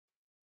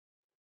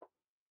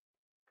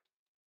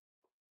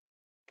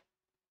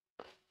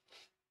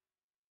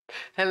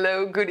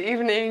Hello, good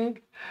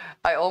evening.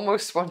 I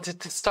almost wanted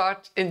to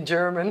start in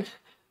German,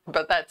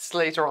 but that's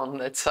later on.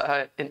 That's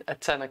at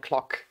 10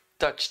 o'clock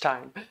Dutch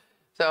time.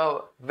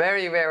 So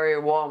very, very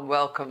warm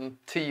welcome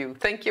to you.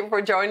 Thank you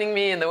for joining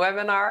me in the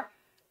webinar.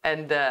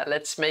 And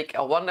let's make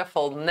a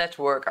wonderful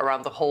network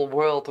around the whole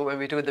world when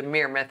we do the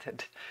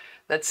MIR-Method.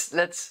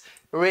 Let's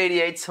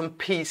radiate some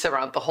peace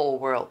around the whole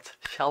world,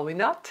 shall we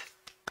not?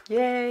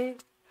 Yay!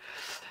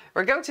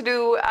 We're going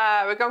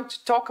to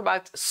talk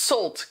about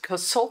salt,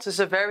 because salt is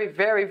a very,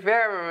 very,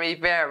 very,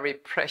 very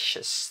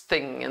precious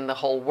thing in the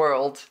whole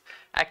world.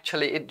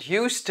 Actually, it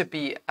used to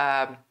be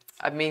a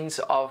means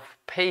of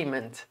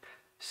payment.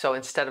 So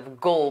instead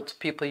of gold,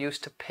 people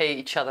used to pay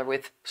each other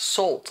with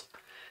salt.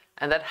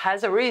 And that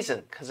has a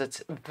reason, because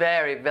it's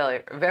very,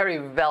 very, very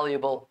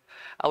valuable.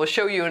 I will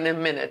show you in a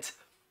minute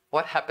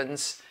what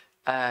happens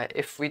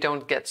if we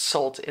don't get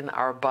salt in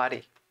our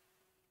body.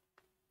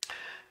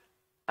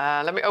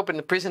 Let me open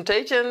the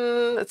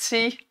presentation. Let's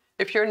see.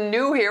 If you're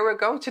new here, we're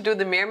going to do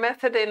the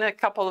MIR-Method in a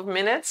couple of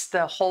minutes,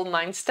 the whole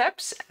 9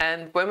 steps.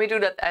 And when we do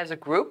that as a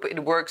group,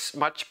 it works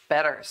much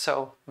better.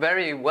 So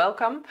very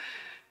welcome.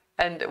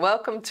 And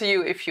welcome to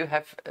you if you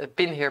have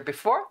been here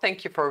before.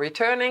 Thank you for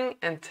returning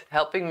and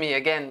helping me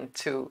again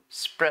to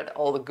spread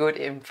all the good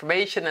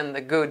information and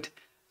the good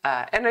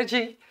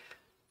energy.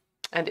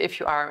 And if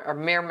you are a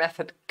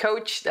MIR-Method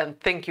coach, then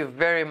thank you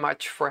very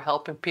much for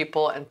helping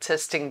people and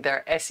testing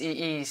their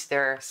SEEs,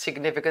 their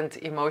significant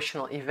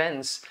emotional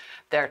events,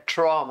 their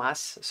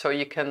traumas, so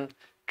you can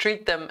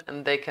treat them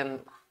and they can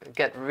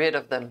get rid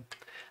of them.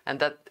 And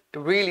that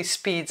really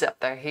speeds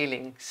up their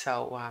healing.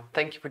 So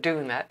thank you for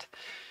doing that.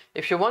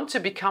 If you want to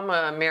become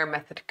a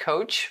MIR-Method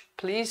coach,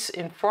 please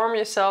inform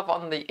yourself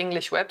on the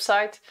English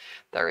website.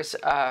 There is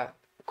a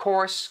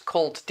course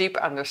called Deep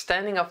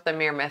Understanding of the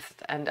MIR-Method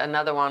and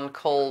another one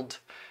called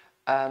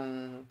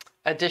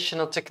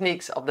Additional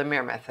Techniques of the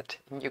MIR-Method.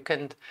 You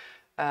can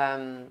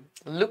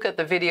look at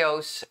the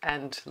videos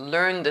and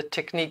learn the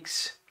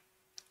techniques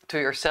to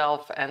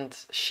yourself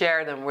and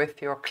share them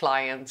with your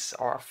clients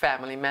or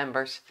family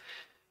members,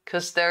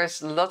 because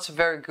there's lots of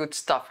very good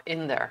stuff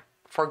in there.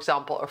 For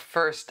example, a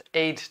first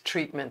aid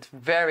treatment,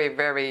 very,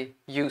 very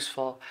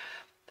useful,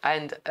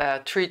 and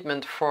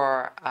treatment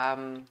for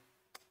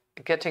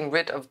getting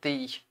rid of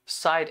the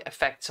side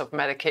effects of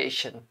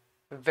medication.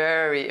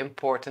 Very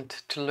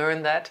important to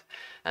learn that.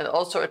 And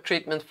also a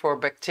treatment for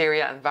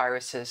bacteria and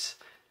viruses.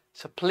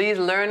 So please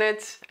learn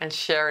it and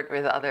share it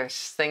with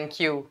others. Thank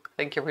you.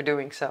 Thank you for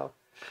doing so.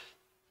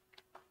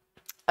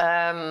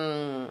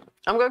 I'm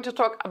going to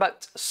talk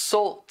about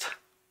salt.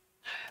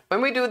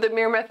 When we do the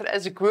MIR-Method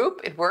as a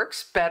group, it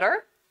works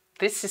better.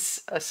 This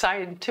is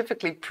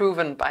scientifically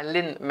proven by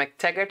Lynn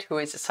McTaggart, who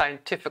is a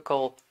scientific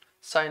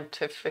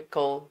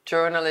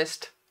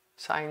journalist,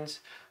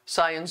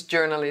 science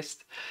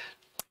journalist.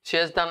 She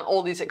has done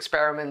all these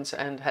experiments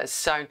and has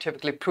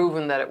scientifically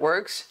proven that it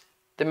works.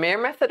 The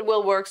MIR-Method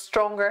will work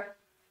stronger,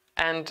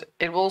 and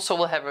it also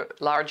will have a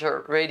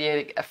larger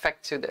radiating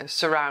effect to the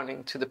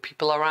surrounding, to the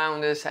people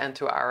around us and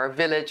to our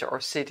village or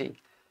city.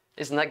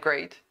 Isn't that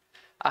great?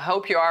 I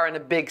hope you are in a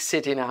big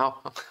city now.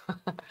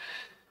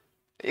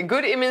 A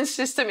good immune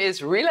system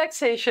is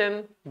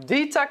relaxation,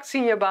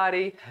 detoxing your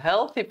body,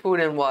 healthy food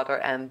and water,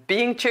 and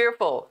being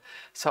cheerful.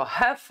 So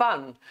have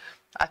fun.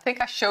 I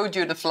think I showed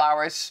you the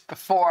flowers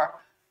before.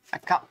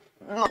 I'm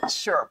not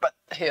sure, but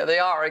here they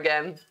are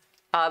again.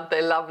 Aren't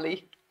they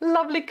lovely?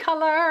 Lovely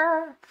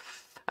color.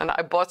 And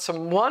I bought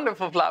some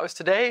wonderful flowers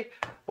today.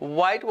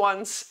 White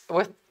ones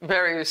with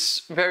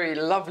very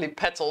lovely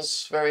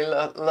petals, very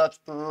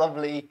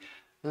lovely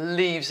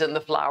leaves in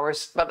the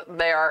flowers, but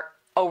they are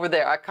over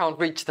there. I can't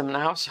reach them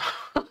now, so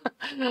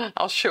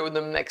I'll show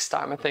them next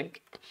time, I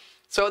think.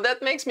 So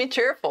that makes me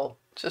cheerful.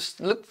 Just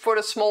look for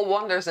the small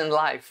wonders in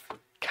life.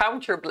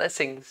 Count your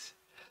blessings.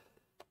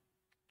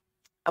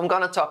 I'm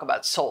going to talk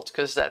about salt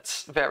because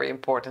that's very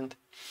important.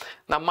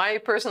 Now, my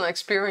personal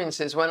experience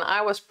is when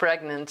I was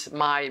pregnant,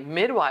 my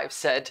midwife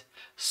said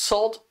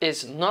salt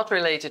is not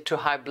related to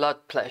high blood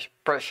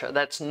pressure.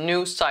 That's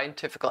new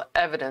scientific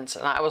evidence.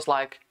 And I was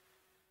like,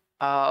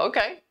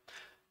 okay.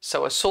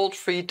 So a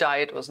salt-free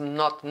diet was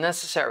not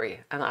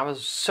necessary. And I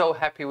was so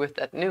happy with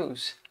that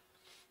news.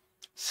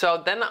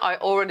 So then I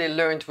already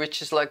learned,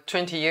 which is like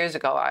 20 years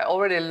ago, I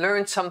already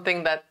learned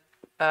something that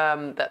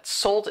that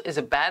salt is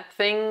a bad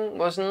thing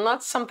was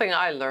not something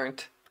I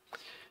learned.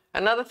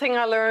 Another thing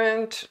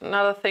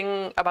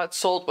about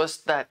salt was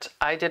that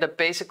I did a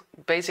basic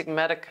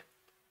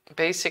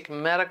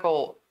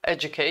medical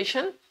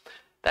education.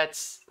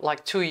 That's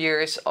like 2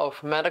 years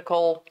of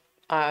medical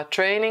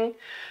training,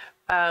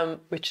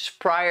 which is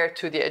prior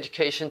to the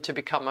education to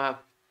become a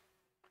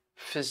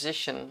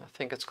physician, I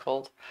think it's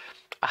called,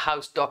 a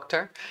house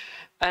doctor.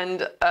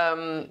 And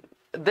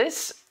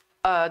this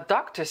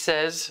doctor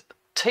says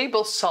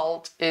table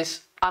salt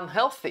is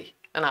unhealthy.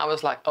 And I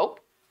was like, oh.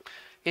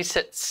 He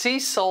said sea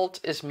salt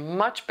is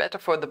much better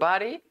for the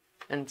body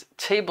and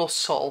table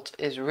salt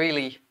is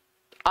really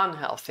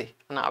unhealthy.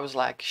 And I was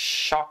like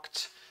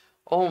shocked.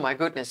 Oh my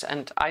goodness.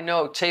 And I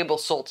know table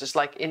salt is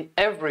like in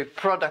every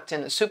product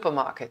in the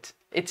supermarket.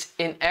 It's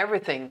in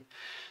everything.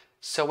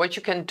 So what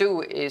you can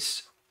do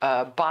is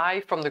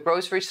buy from the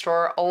grocery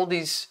store all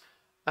these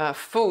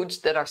foods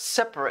that are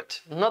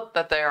separate. Not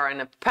that they are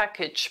in a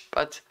package,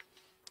 but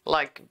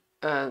like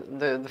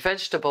the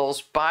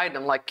vegetables, buy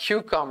them like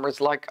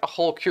cucumbers, like a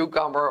whole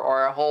cucumber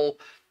or a whole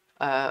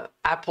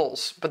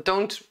apples, but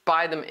don't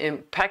buy them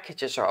in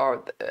packages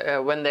or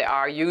when they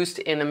are used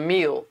in a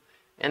meal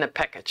in a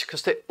package,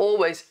 because they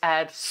always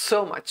add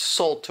so much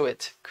salt to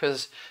it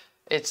because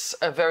it's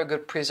a very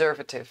good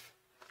preservative.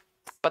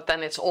 But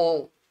then it's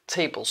all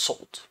table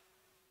salt.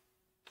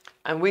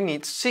 And we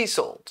need sea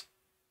salt.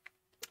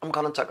 I'm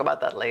going to talk about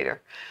that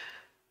later.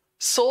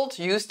 Salt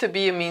used to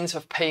be a means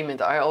of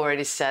payment. I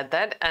already said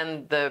that.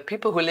 And the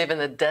people who live in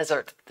the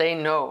desert, they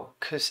know,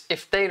 because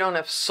if they don't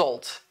have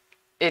salt,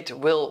 it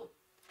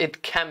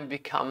can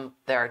become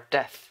their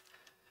death.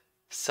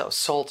 So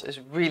salt is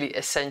really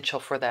essential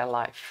for their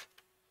life.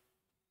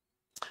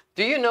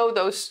 Do you know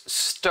those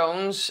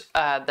stones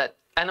that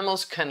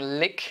animals can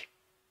lick,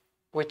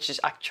 which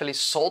is actually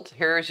salt?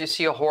 Here you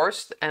see a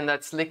horse and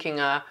that's licking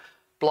a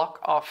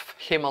block of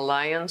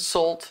Himalayan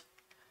salt.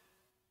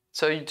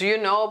 So do you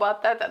know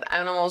about that? That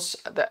animals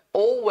that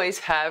always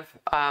have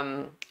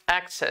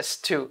access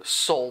to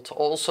salt,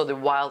 also the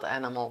wild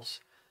animals.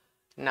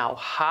 Now,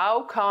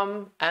 how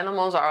come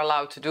animals are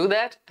allowed to do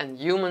that and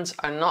humans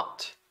are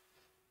not?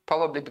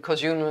 Probably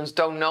because humans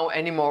don't know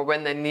anymore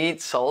when they need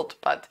salt,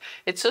 but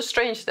it's so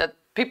strange that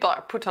people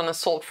are put on a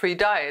salt-free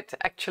diet,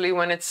 actually,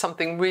 when it's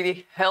something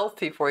really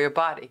healthy for your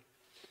body.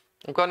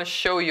 I'm going to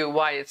show you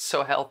why it's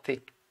so healthy.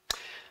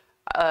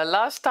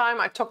 Last time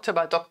I talked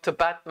about Dr.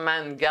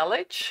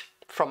 Batmanghelidj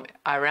from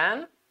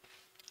Iran,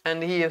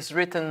 and he has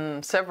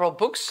written several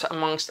books,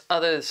 amongst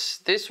others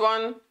this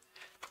one,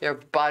 Your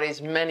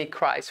Body's Many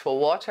Cries for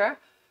Water.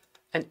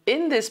 And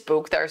in this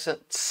book there's a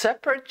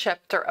separate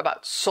chapter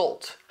about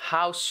salt,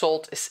 how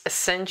salt is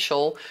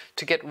essential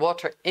to get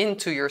water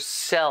into your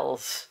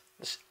cells,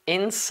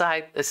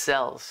 inside the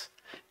cells.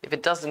 If the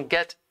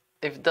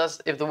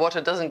water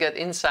doesn't get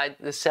inside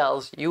the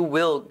cells, you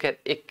will get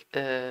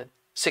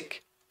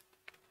sick.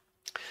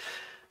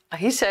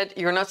 He said,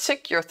 you're not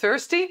sick, you're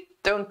thirsty.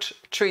 Don't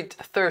treat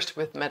thirst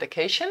with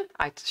medication.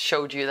 I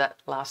showed you that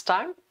last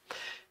time.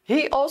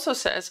 He also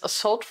says a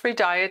salt-free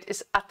diet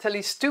is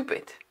utterly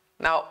stupid.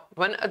 Now,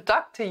 when a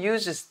doctor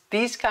uses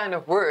these kind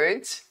of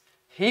words,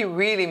 he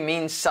really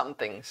means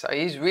something. So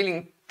he's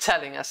really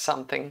telling us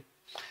something.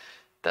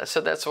 So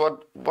that's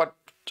what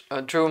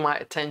drew my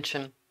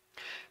attention.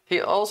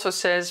 He also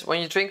says,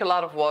 when you drink a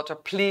lot of water,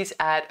 please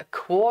add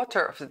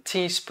 1/4 of a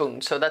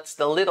teaspoon. So that's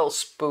the little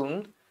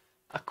spoon.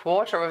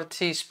 1/4 of a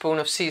teaspoon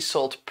of sea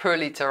salt per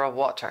liter of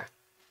water.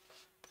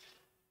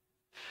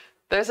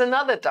 There's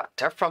another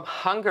doctor from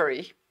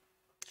Hungary.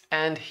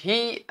 And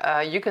he,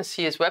 you can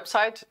see his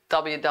website,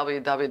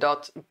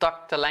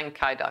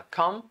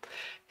 www.drlenkei.com.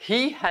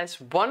 He has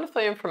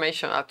wonderful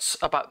information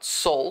about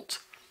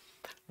salt.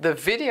 The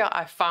video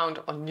I found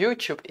on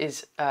YouTube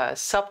is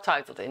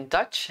subtitled in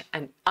Dutch.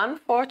 And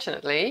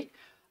unfortunately,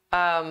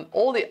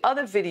 all the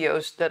other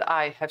videos that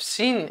I have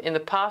seen in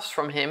the past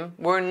from him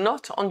were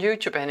not on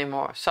YouTube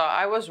anymore. So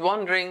I was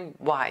wondering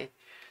why.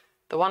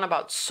 The one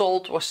about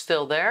salt was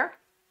still there.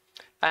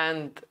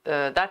 And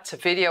that's a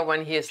video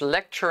when he is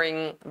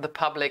lecturing the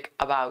public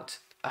about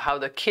how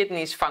the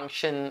kidneys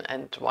function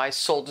and why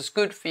salt is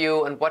good for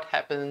you and what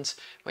happens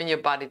when your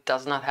body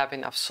does not have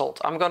enough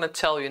salt. I'm going to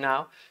tell you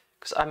now,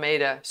 because I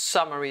made a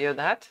summary of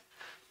that.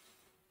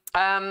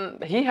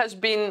 He has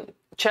been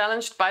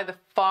challenged by the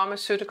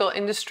pharmaceutical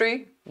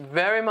industry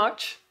very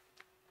much.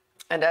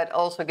 And that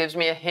also gives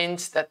me a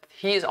hint that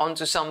he is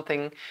onto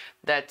something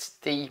that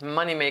the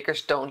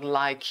moneymakers don't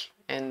like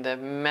in the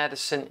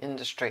medicine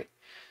industry.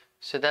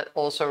 So that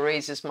also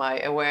raises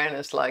my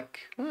awareness,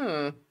 like,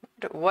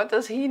 what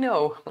does he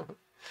know?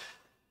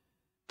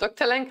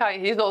 Dr. Lenkei,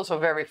 he's also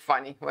very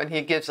funny when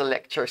he gives a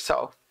lecture,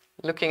 so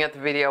looking at the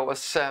video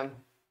was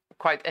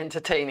quite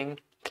entertaining.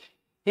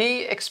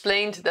 He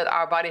explained that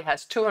our body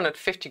has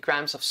 250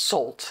 grams of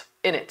salt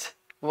in it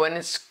when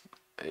it's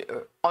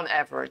on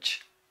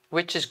average,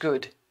 which is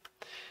good.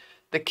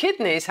 The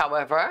kidneys,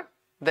 however,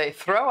 they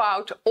throw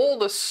out all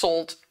the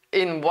salt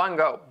in one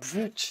go.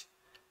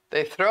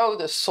 They throw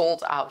the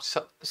salt out.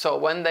 So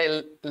when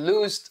they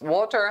lose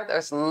water,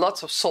 there's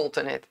lots of salt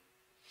in it.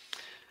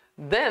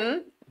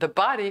 Then the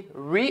body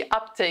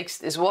reuptakes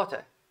this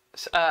water,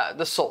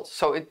 the salt.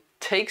 So it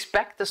takes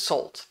back the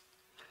salt.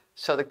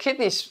 So the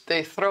kidneys,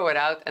 they throw it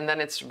out and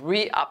then it's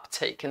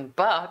reuptaken.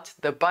 But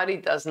the body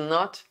does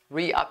not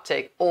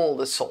reuptake all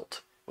the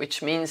salt,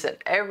 which means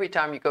that every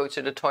time you go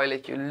to the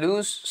toilet, you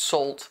lose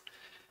salt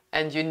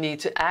and you need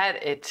to add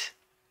it.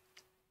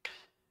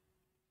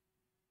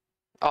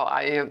 Oh,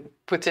 I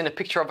put in a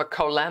picture of a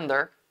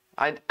colander.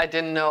 I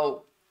didn't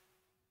know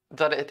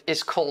that it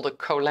is called a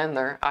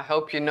colander. I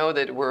hope you know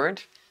that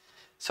word.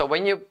 So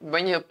when you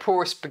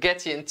pour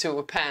spaghetti into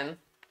a pan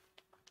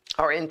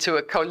or into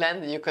a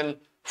colander, you can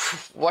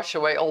wash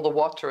away all the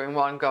water in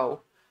one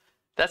go.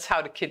 That's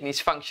how the kidneys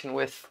function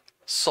with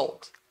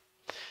salt.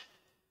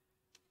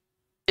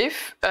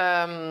 If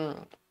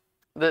the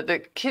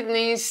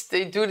kidneys,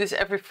 they do this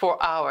every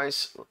 4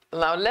 hours.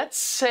 Now let's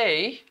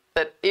say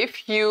that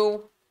if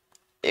you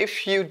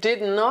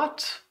did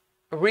not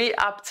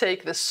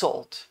reuptake the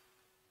salt,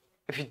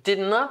 if you did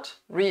not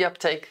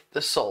reuptake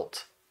the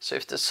salt, so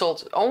if the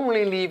salt is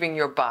only leaving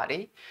your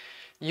body,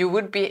 you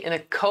would be in a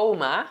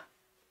coma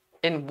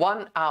in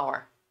 1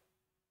 hour.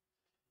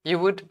 You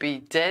would be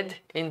dead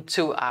in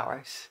 2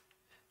 hours.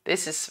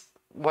 This is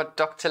what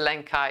Dr.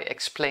 Lenkei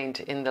explained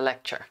in the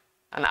lecture.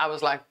 And I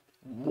was like,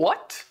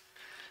 what?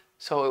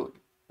 So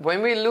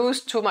when we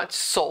lose too much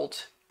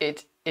salt,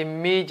 it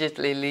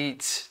immediately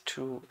leads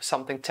to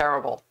something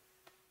terrible.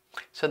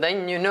 So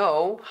then you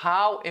know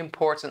how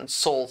important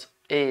salt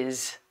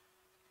is.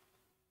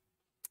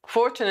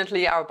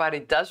 Fortunately, our body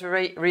does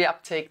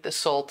reuptake the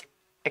salt,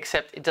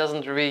 except it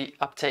doesn't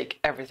reuptake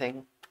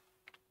everything.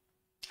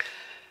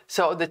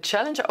 So the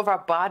challenge of our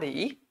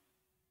body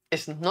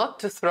is not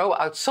to throw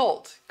out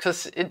salt,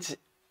 because it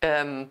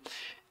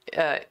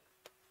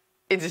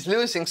is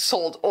losing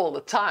salt all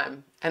the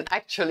time. And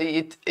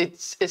actually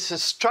it's a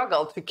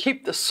struggle to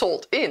keep the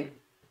salt in.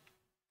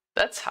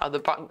 That's how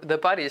the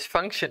body is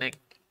functioning.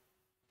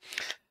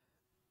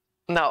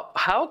 Now,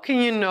 how can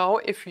you know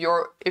if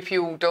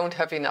you don't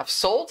have enough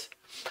salt?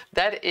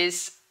 That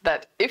is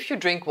that if you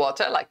drink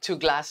water, like 2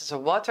 glasses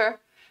of water,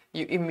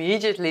 you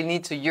immediately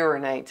need to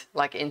urinate.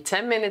 Like in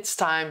 10 minutes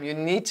time, you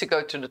need to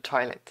go to the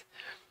toilet.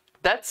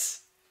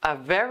 That's a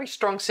very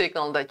strong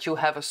signal that you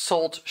have a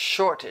salt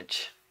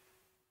shortage.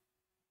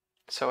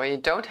 So when you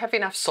don't have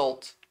enough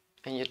salt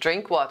and you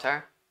drink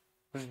water,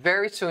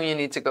 very soon you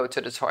need to go to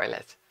the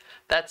toilet.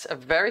 That's a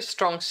very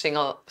strong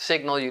signal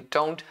you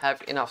don't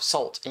have enough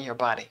salt in your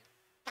body.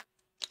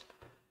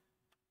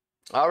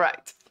 All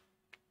right.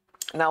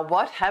 Now,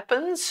 what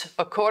happens,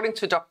 according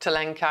to Dr.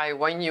 Lenkei,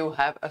 when you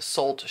have a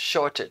salt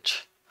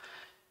shortage?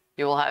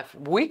 You will have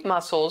weak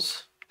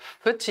muscles,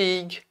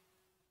 fatigue,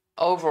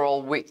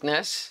 overall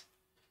weakness.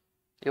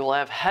 You will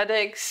have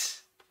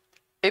headaches.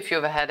 If you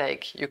have a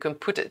headache, you can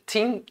put a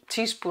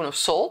teaspoon of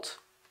salt,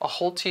 a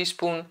whole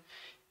teaspoon,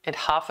 in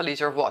half a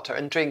liter of water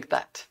and drink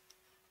that.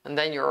 And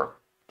then your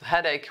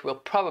headache will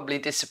probably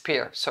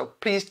disappear. So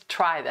please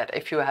try that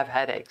if you have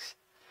headaches.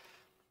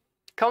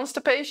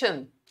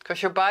 Constipation,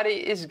 because your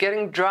body is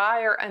getting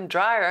drier and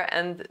drier,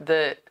 and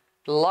the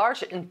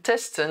large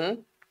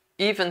intestine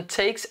even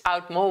takes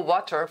out more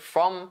water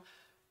from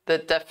the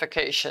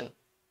defecation,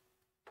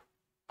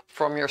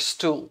 from your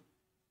stool.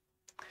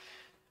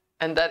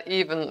 And that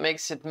even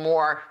makes it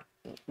more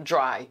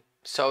dry.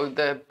 So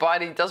the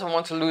body doesn't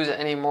want to lose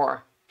any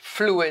more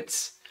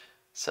fluids.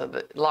 So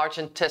the large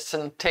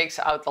intestine takes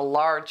out the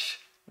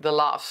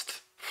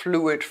last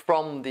fluid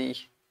from the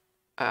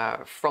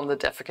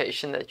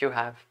defecation that you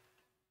have.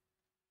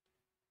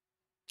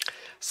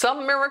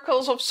 Some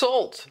miracles of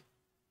salt.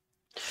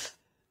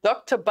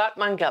 Dr.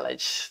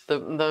 Batmanghelidj,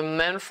 the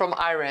man from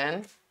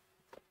Iran,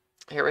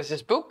 here is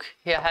his book.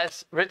 He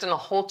has written a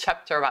whole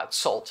chapter about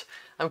salt.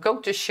 I'm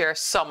going to share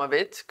some of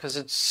it because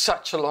it's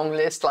such a long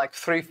list, like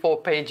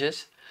 3-4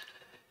 pages.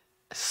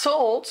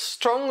 Salt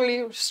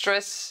strongly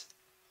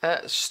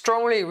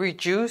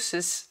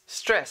reduces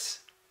stress.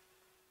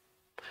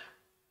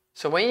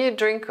 So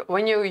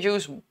when you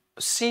use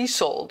sea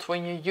salt,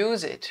 when you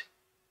use it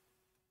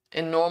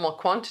in normal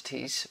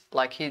quantities,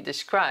 like he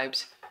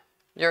describes,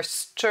 your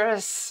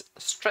stress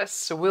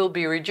will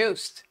be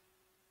reduced.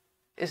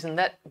 Isn't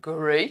that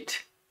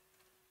great?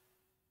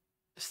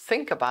 Just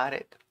think about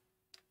it.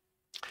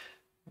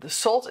 The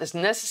salt is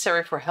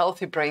necessary for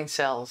healthy brain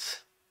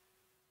cells.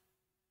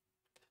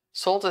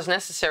 Salt is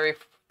necessary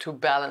to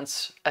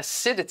balance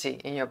acidity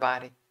in your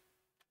body.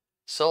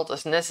 Salt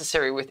is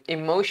necessary with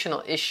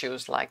emotional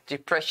issues like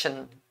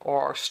depression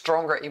or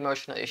stronger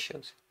emotional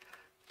issues.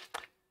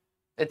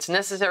 It's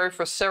necessary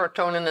for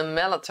serotonin and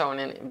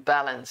melatonin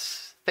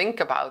balance. Think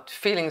about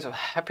feelings of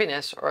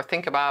happiness, or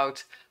think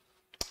about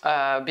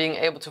being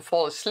able to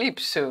fall asleep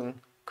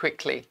soon,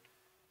 quickly.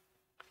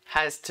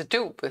 Has to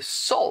do with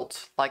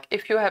salt. Like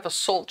if you have a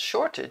salt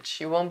shortage,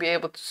 you won't be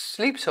able to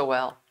sleep so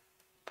well.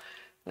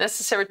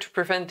 Necessary to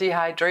prevent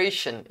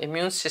dehydration.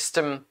 Immune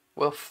system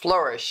will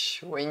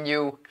flourish when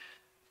you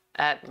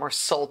add more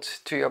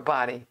salt to your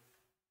body.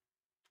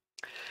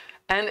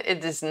 And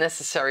it is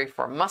necessary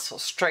for muscle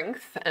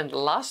strength. And the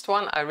last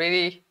one I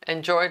really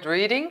enjoyed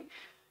reading.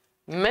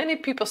 Many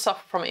people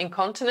suffer from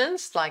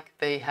incontinence, like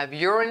they have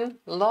urine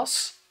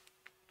loss.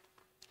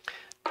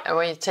 And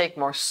when you take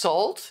more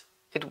salt,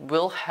 it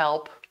will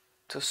help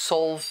to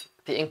solve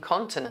the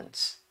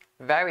incontinence,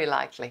 very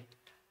likely.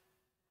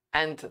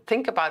 And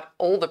think about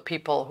all the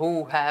people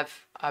who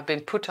have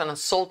been put on a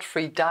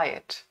salt-free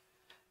diet.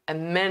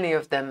 And many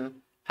of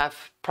them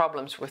have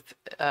problems with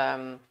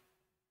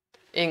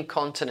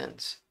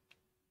incontinence.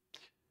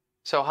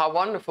 So how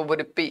wonderful would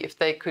it be if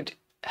they could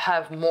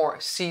have more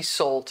sea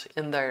salt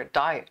in their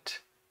diet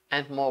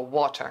and more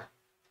water?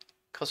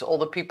 Because all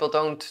the people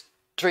don't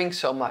drink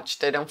so much.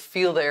 They don't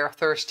feel they are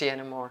thirsty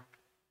anymore.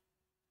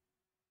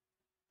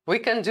 We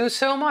can do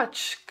so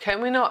much,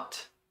 can we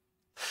not?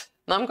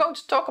 Now I'm going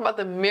to talk about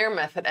the MIR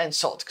method and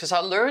salt, because I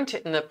learned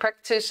in the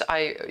practice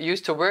I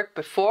used to work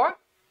before,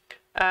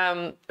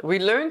 we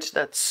learned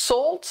that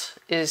salt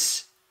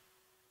is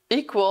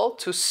equal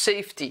to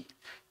safety,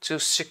 to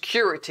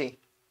security.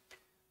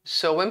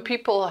 So when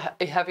people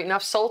have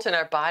enough salt in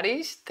their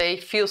bodies, they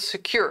feel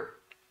secure.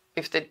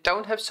 If they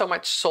don't have so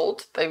much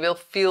salt, they will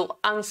feel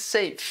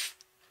unsafe.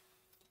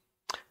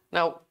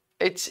 Now,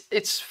 it's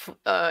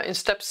in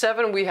step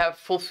 7 we have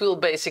fulfill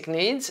basic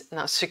needs.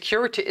 Now,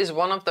 security is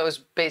one of those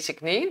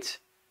basic needs.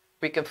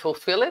 We can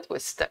fulfill it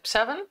with step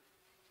 7.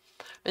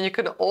 And you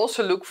can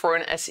also look for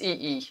an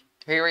SEE.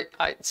 Here,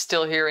 it's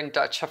still here in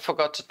Dutch, I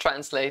forgot to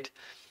translate.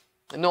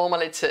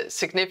 Normally it's a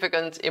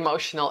significant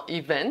emotional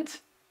event,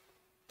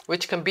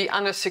 which can be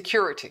under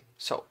security.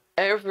 So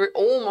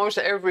almost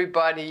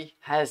everybody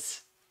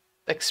has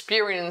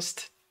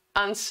experienced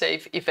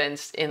unsafe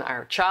events in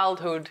our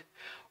childhood,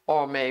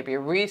 or maybe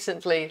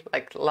recently,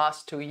 like the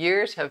last 2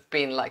 years have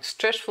been like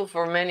stressful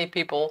for many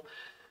people,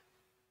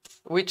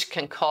 which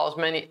can cause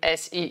many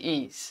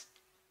SEEs.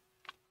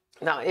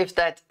 Now, if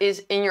that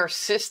is in your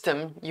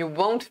system, you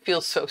won't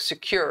feel so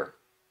secure.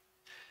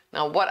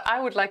 Now, what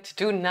I would like to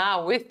do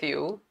now with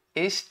you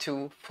is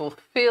to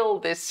fulfill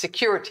this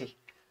security.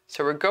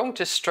 So we're going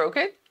to stroke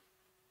it,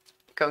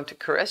 going to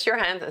caress your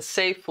hand and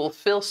say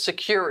fulfill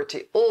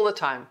security all the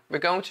time. We're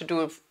going to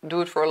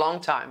do it for a long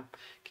time.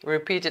 You can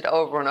repeat it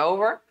over and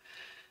over,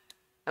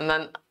 and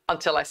then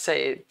until I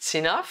say it's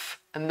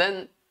enough. And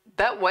then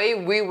that way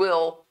we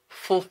will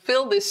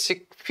fulfill this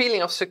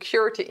feeling of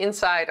security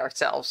inside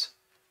ourselves.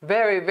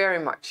 Very, very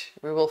much.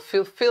 We will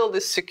fulfill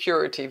this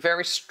security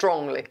very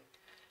strongly.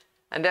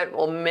 And that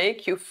will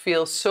make you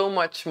feel so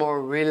much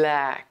more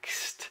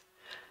relaxed.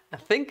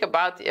 And think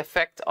about the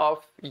effect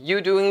of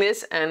you doing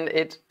this, and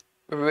it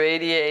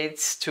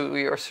radiates to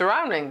your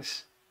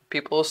surroundings.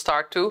 People will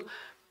start to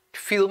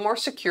feel more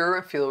secure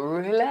and feel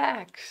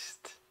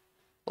relaxed.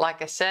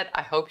 Like I said,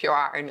 I hope you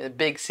are in a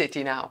big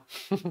city now.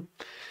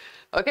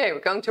 Okay, we're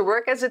going to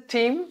work as a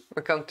team.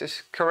 We're going to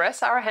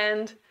caress our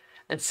hand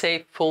and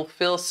say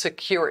fulfill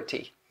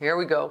security. Here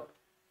we go.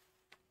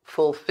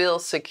 Fulfill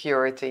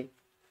security.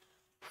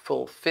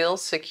 Fulfill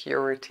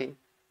security.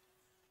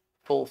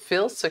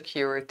 Fulfill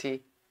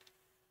security.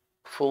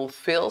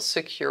 Fulfill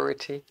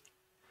security.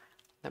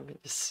 Let me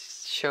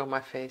just show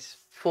my face.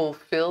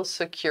 Fulfill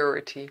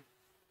security.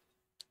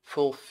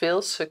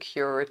 Fulfill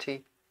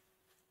security.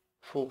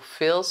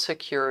 Fulfill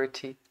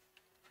security.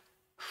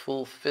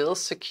 Fulfill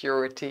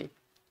security.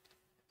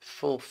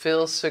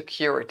 Fulfill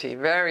security.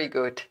 Very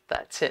good.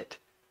 That's it.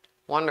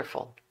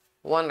 Wonderful.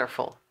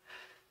 Wonderful.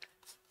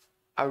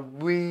 I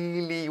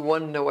really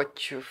wonder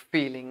what you're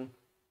feeling.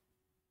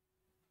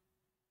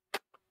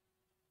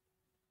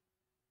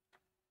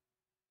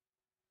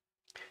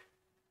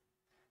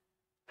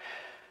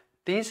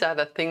 These are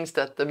the things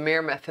that the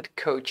MIR-Method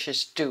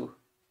coaches do.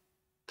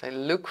 They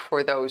look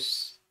for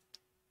those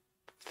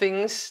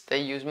things, they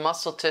use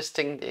muscle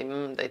testing,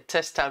 they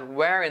test out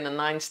where in the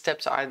 9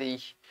 steps are the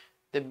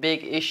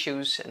big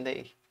issues, and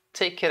they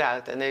take it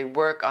out and they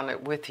work on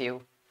it with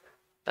you.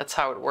 That's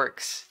how it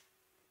works.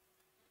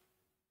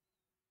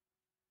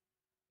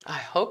 I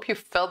hope you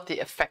felt the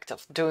effect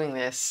of doing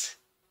this,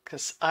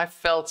 because I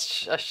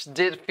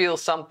did feel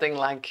something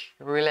like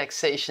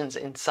relaxations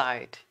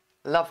inside.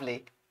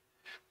 Lovely.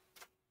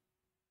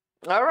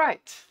 All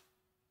right,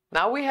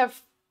 now we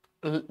have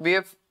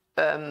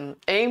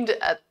aimed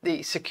at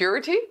the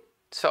security.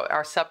 So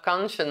our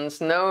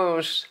subconscious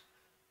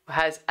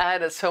has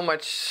added so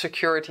much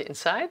security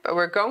inside, but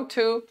we're going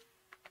to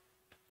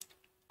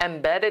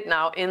embed it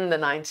now in the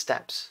 9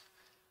 steps.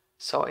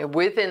 So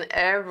within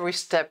every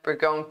step, we're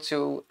going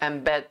to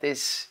embed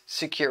this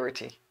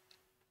security.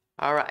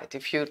 All right,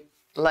 if you'd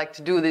like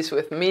to do this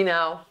with me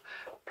now,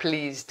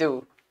 please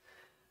do.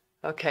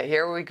 Okay,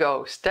 here we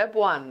go. Step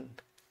 1,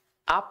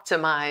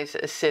 optimize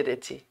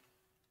acidity.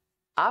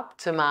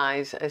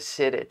 Optimize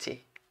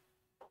acidity.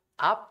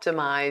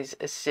 Optimize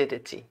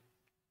acidity.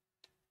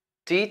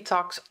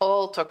 Detox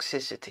all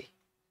toxicity.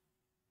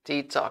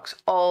 Detox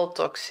all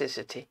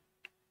toxicity.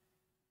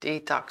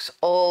 Detox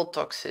all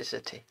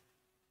toxicity.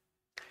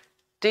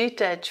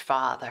 Detach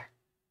father.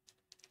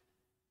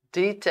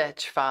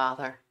 Detach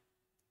father.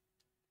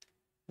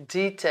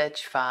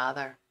 Detach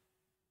father.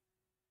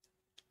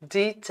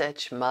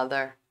 Detach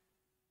mother.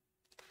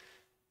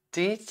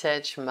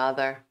 Detach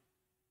mother.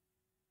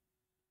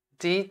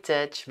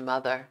 Detach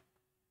mother.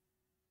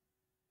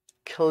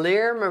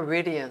 Clear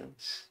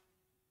meridians.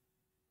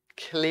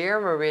 Clear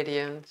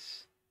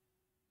meridians.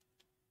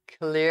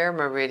 Clear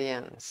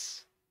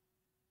meridians.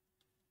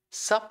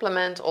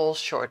 Supplement all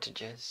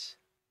shortages.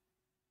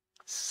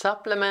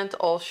 Supplement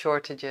all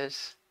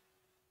shortages.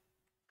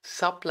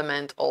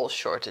 Supplement all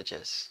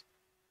shortages.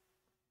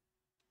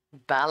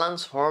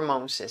 Balance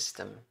hormone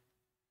system.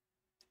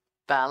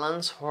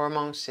 Balance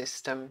hormone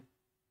system.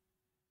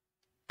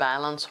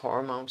 Balance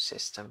hormone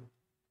system.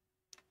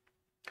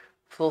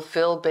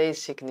 Fulfill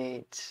basic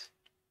needs.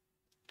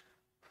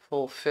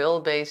 Fulfill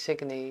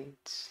basic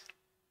needs.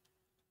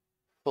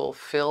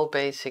 Fulfill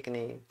basic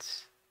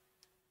needs.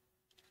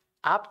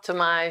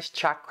 Optimize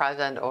chakras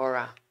and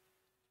aura.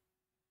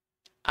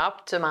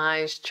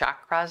 Optimize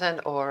chakras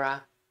and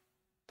aura.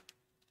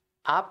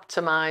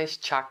 Optimize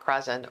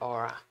chakras and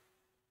aura.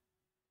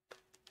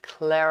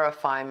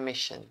 Clarify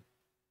mission.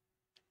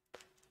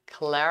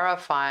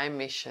 Clarify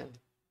mission.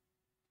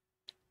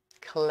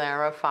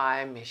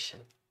 Clarify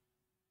mission.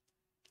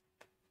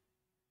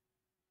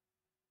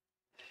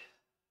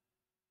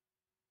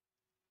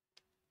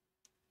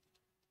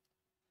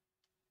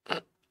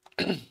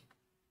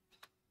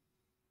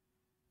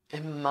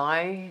 In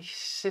my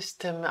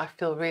system, I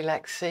feel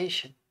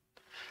relaxation.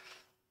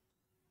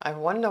 I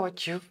wonder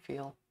what you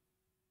feel.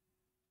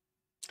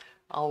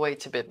 I'll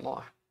wait a bit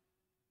more.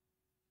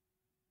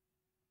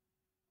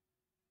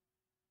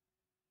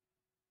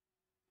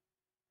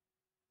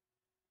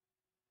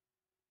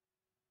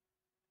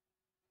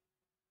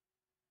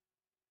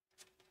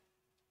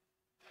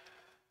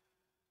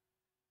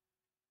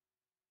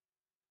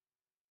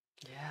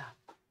 Yeah.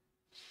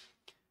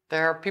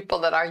 There are people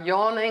that are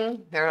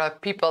yawning. There are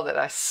people that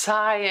are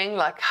sighing,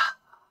 like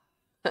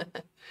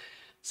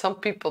some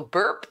people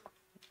burp,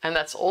 and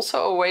that's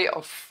also a way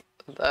of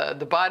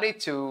the body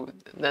to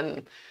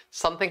then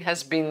something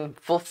has been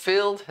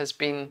fulfilled, has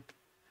been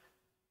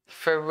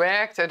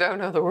verwerkt. I don't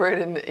know the word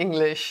in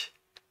English.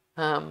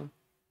 When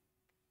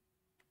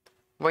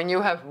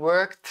you have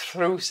worked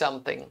through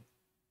something,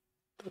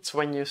 that's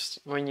when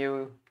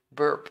you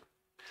burp.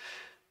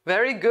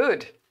 Very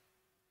good.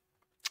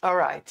 All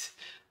right.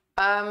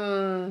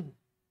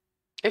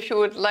 If you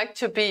would like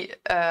to be,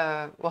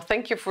 well,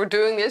 thank you for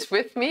doing this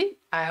with me.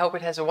 I hope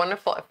it has a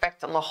wonderful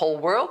effect on the whole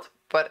world,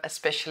 but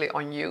especially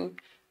on you.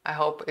 I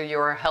hope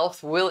your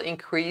health will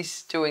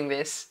increase doing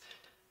this.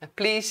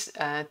 Please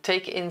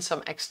take in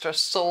some extra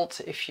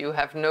salt if you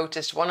have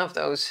noticed one of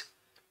those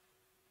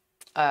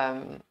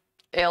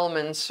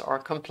ailments or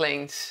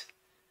complaints,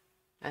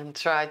 and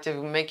try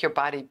to make your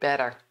body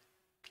better.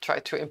 Try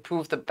to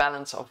improve the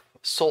balance of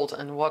salt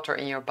and water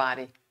in your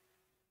body.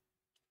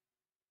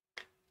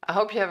 I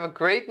hope you have a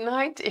great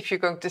night if you're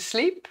going to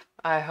sleep.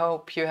 I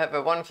hope you have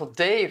a wonderful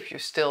day if you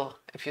still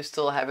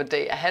have a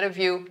day ahead of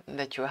you, and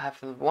that you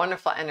have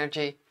wonderful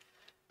energy.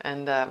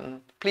 And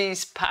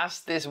please pass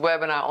this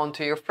webinar on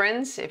to your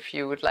friends if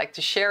you would like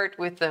to share it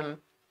with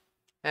them.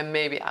 And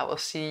maybe I will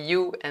see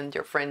you and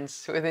your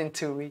friends within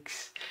 2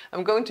 weeks.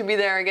 I'm going to be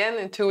there again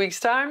in 2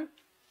 weeks' time.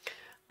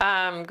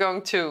 I'm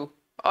going to,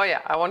 oh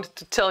yeah, I wanted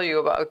to tell you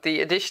about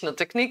the additional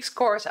techniques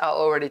course. I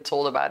already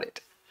told about it.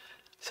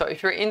 So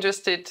if you're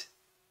interested,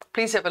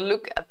 please have a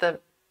look at the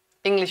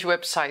English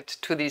website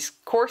to these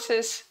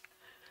courses.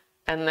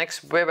 And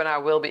next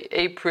webinar will be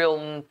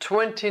April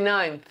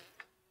 29th.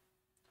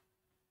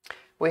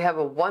 We have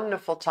a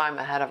wonderful time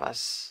ahead of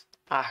us.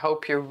 I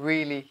hope you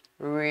really,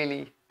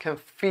 really can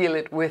feel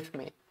it with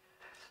me.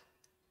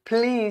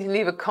 Please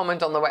leave a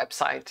comment on the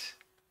website,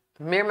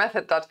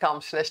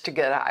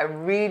 mirmethod.com/together. I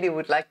really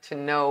would like to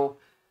know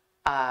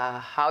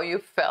how you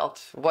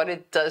felt, what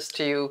it does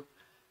to you,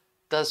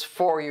 does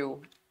for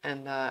you.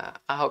 And I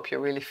hope you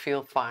really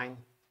feel fine.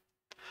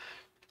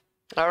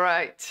 All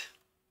right.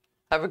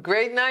 Have a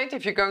great night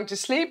if you're going to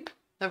sleep.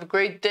 Have a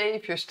great day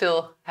if you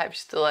still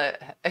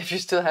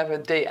have a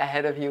day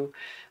ahead of you.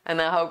 And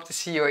I hope to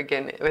see you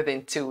again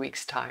within 2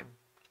 weeks' time.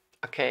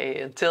 Okay,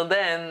 until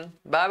then,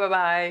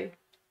 bye.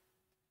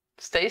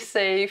 Stay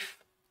safe.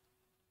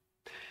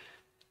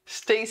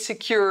 Stay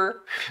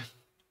secure.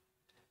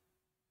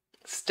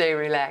 Stay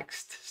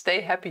relaxed.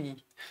 Stay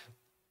happy.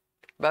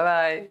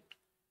 Bye.